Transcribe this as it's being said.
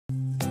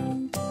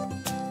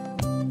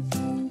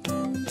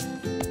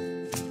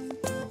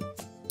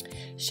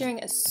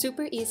Sharing a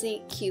super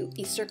easy, cute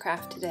Easter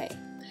craft today.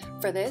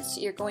 For this,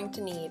 you're going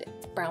to need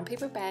brown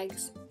paper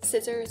bags,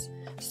 scissors,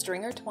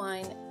 string or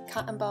twine,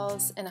 cotton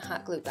balls, and a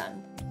hot glue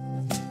gun.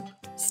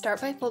 Start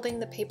by folding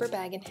the paper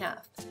bag in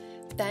half.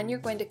 Then you're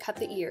going to cut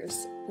the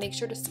ears. Make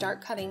sure to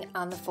start cutting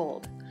on the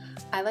fold.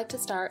 I like to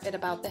start at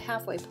about the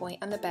halfway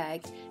point on the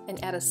bag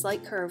and add a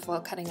slight curve while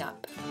cutting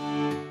up.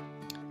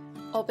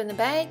 Open the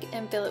bag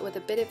and fill it with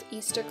a bit of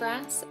Easter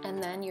grass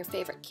and then your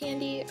favorite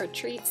candy or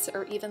treats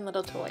or even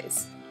little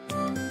toys.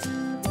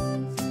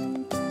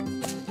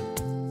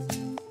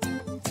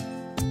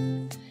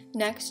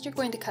 Next, you're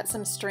going to cut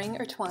some string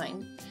or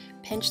twine.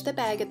 Pinch the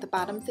bag at the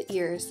bottom of the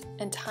ears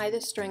and tie the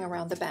string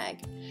around the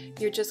bag.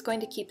 You're just going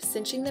to keep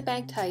cinching the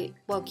bag tight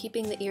while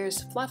keeping the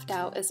ears fluffed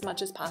out as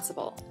much as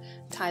possible.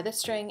 Tie the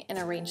string and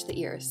arrange the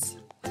ears.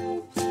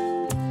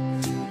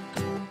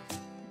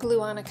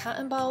 Glue on a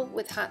cotton ball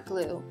with hot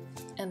glue.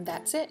 And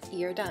that's it,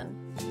 you're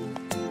done.